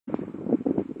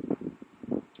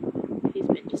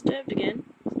been disturbed again.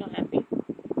 He's not happy.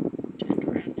 Turned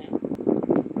around now.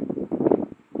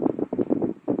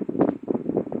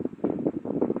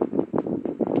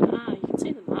 Ah, you can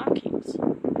see the markings.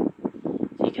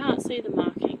 So you can't see the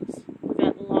markings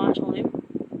without the light on him.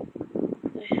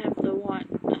 They have the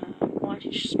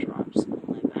whitish stripes on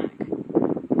their back.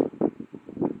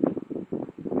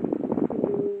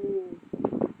 Ooh.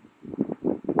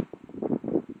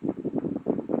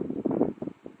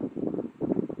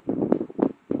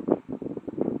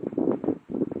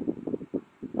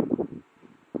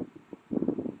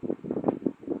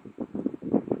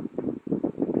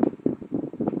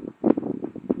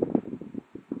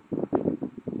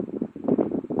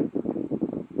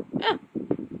 Ah,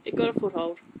 it got a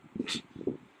foothold.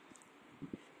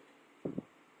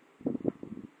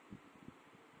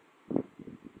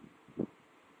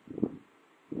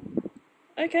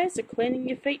 Okay, so cleaning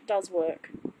your feet does work,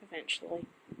 eventually.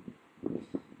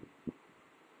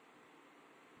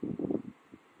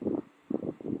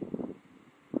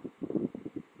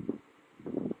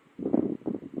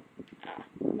 Ah,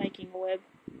 making a web.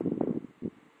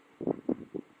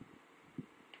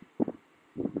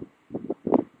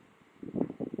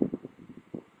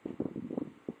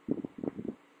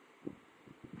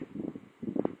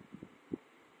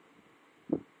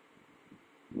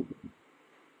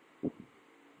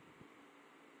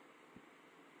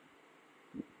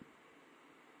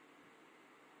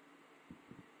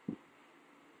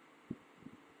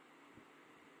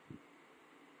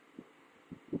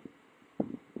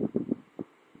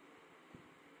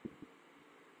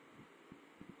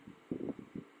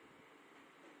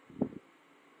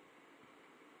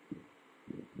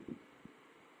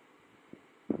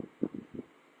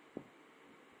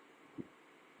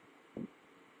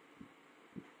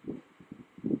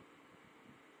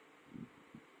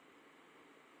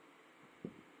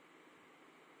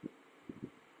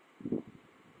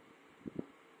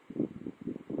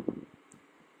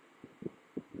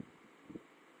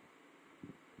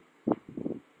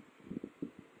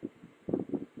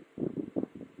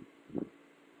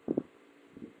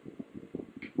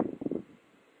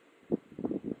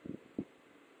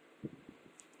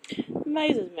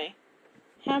 Amazes me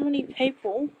how many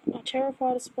people are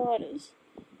terrified of spiders,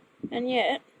 and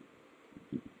yet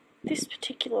this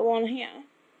particular one here,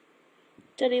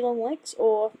 Daddy Longlegs,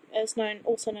 or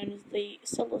also known as the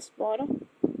cellar spider,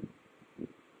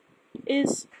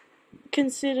 is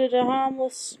considered a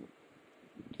harmless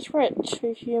threat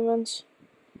to humans.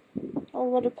 A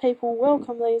lot of people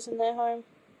welcome these in their home,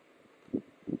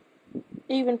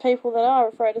 even people that are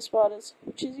afraid of spiders,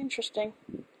 which is interesting.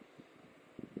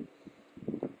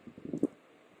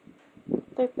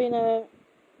 They've been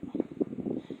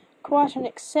quite an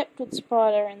accepted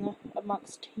spider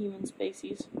amongst human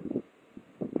species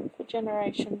for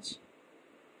generations.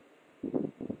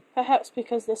 Perhaps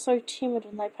because they're so timid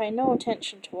and they pay no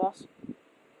attention to us.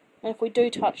 And if we do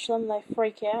touch them, they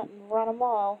freak out and run a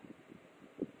mile.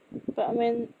 But I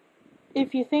mean,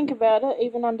 if you think about it,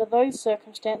 even under those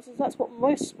circumstances, that's what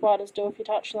most spiders do if you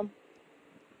touch them.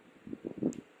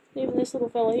 Even this little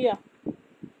fella here.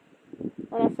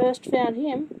 When I first found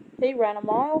him, he ran a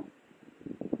mile.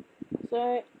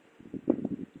 So,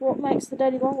 what makes the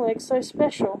Daddy Longlegs so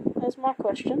special? That's my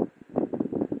question.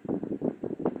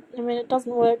 I mean, it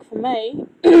doesn't work for me.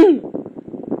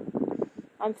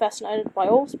 I'm fascinated by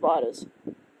all spiders.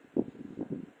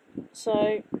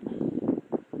 So,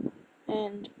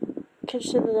 and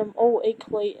consider them all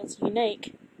equally as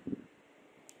unique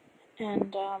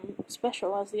and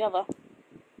special as the other.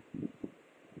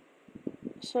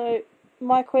 So,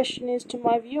 my question is to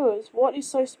my viewers, what is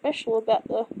so special about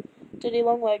the Daddy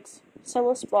Longlegs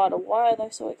cellar spider? Why are they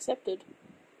so accepted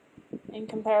in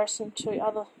comparison to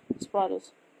other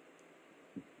spiders?